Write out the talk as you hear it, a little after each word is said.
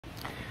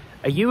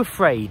Are you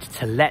afraid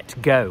to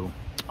let go?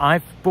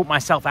 I've brought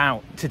myself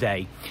out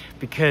today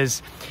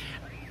because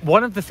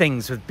one of the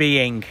things with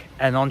being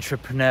an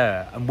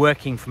entrepreneur and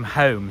working from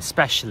home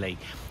especially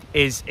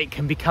is it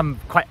can become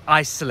quite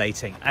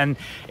isolating. And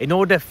in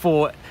order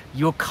for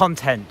your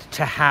content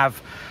to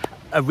have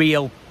a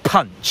real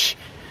punch,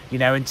 you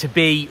know, and to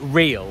be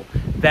real,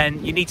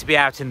 then you need to be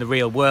out in the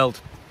real world.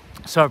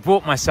 So I've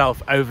brought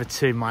myself over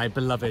to my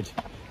beloved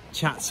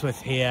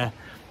Chatsworth here,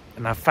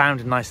 and I've found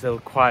a nice little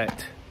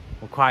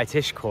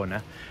quietish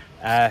corner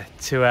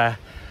to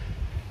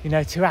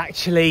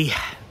actually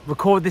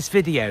record this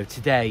video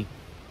today.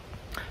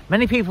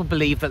 Many people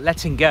believe that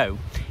letting go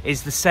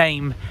is the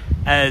same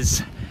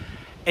as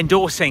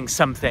endorsing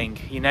something,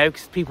 you know,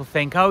 because people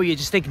think, oh, you're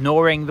just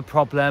ignoring the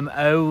problem.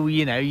 Oh,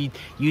 you know,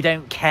 you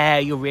don't care.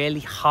 You're really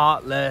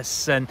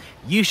heartless, and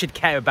you should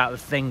care about the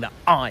thing that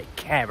I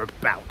care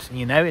about,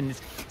 you know. And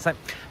it's like,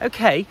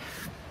 okay,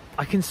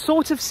 I can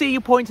sort of see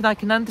your point and I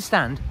can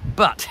understand,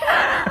 but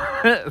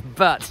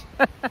but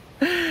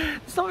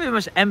there's not very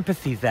much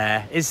empathy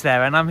there, is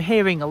there? And I'm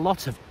hearing a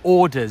lot of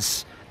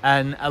orders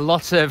and a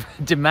lot of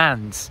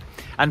demands.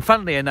 And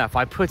funnily enough,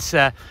 I put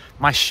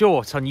my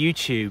short on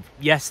YouTube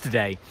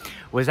yesterday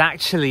was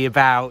actually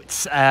about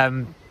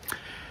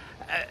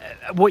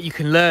what you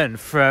can learn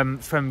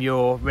from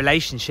your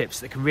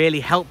relationships that can really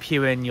help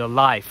you in your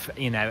life,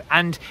 you know.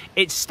 And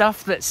it's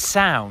stuff that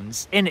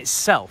sounds in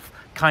itself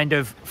kind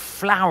of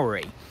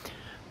flowery,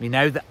 you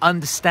know, the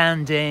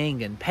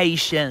understanding and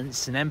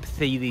patience and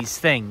empathy, these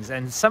things.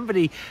 And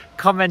somebody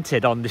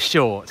commented on the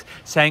short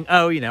saying,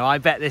 oh, you know, I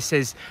bet this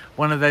is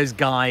one of those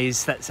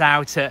guys that's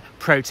out at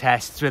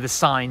protests with a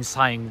sign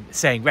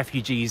saying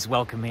refugees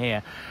welcome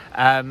here.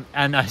 And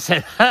I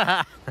said,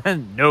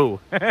 no,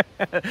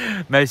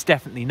 most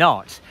definitely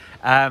not.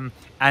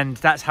 And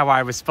that's how I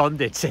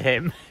responded to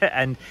him.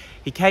 And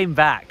he came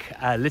back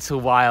a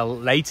little while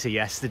later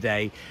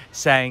yesterday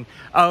saying,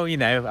 oh, you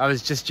know, I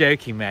was just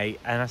joking, mate.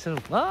 And I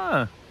said,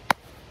 oh,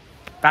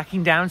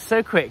 backing down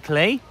so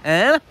quickly,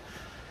 eh?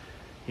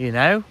 You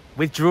know,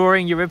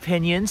 withdrawing your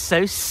opinion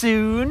so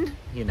soon,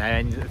 you know.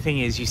 And the thing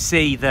is, you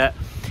see that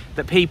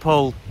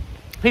people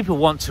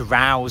want to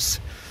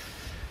rouse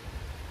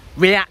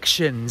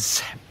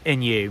reactions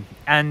in you.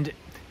 And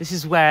this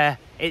is where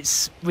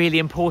it's really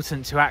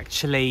important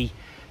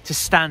to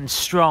stand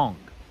strong.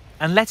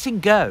 And letting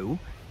go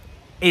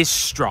is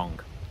strong.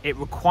 It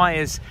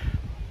requires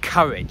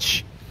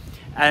courage.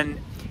 And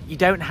you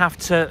don't have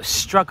to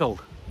struggle,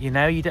 you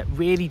know. You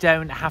really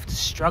don't have to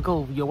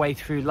struggle your way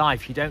through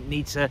life. You don't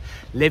need to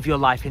live your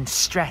life in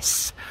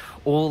stress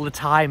all the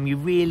time. You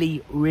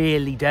really,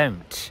 really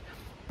don't.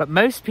 But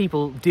most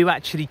people do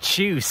actually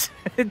choose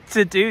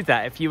to do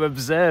that if you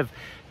observe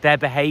their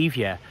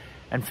behavior.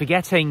 And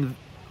forgetting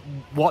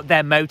what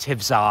their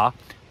motives are,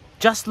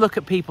 just look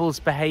at people's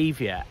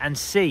behavior and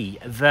see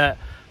that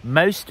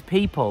most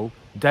people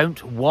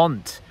don't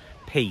want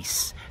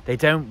peace. They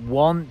don't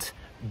want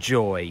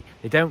joy.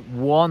 They don't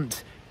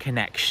want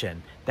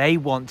connection. They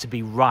want to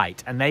be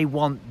right, and they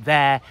want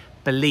their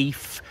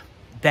belief,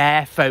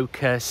 their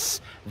focus,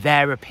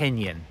 their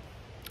opinion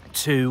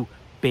to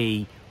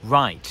be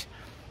right.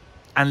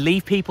 And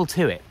leave people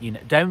to it. You know,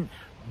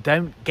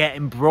 don't get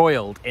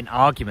embroiled in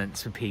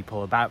arguments with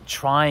people about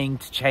trying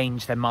to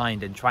change their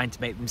mind and trying to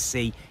make them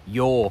see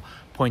your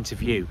point of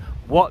view.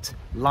 What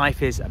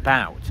life is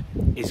about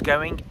is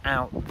going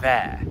out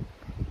there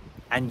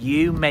and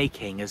you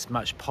making as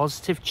much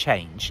positive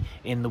change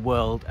in the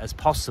world as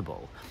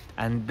possible.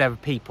 And there are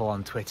people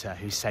on Twitter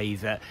who say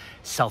that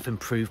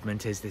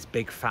self-improvement is this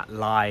big fat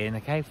lie, and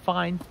okay,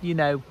 fine, you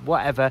know,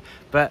 whatever,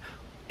 but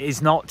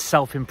is not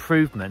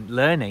self-improvement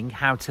learning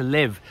how to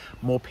live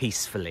more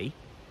peacefully,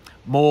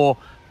 more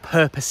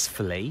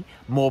purposefully,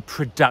 more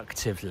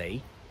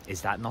productively?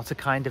 Is that not a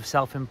kind of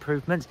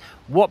self-improvement?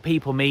 What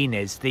people mean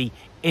is the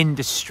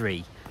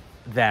industry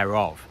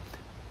thereof.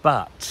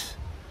 But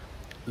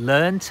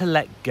learn to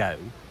let go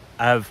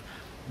of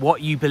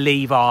what you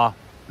believe are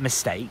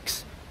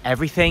mistakes.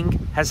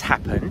 Everything has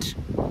happened.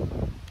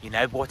 You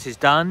know, what is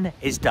done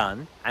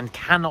and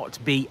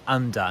cannot be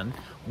undone.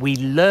 We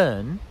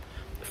learn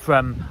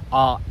from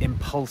our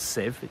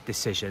impulsive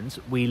decisions.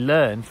 We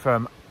learn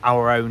from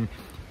our own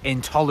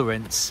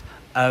intolerance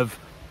of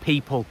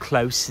people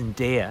close and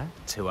dear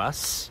to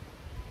us.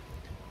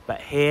 But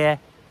here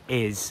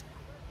is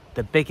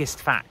the biggest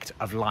fact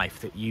of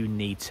life that you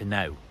need to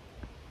know.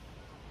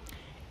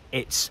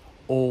 It's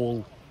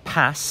all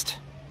past.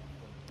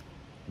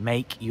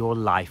 Make your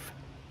life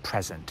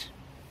present.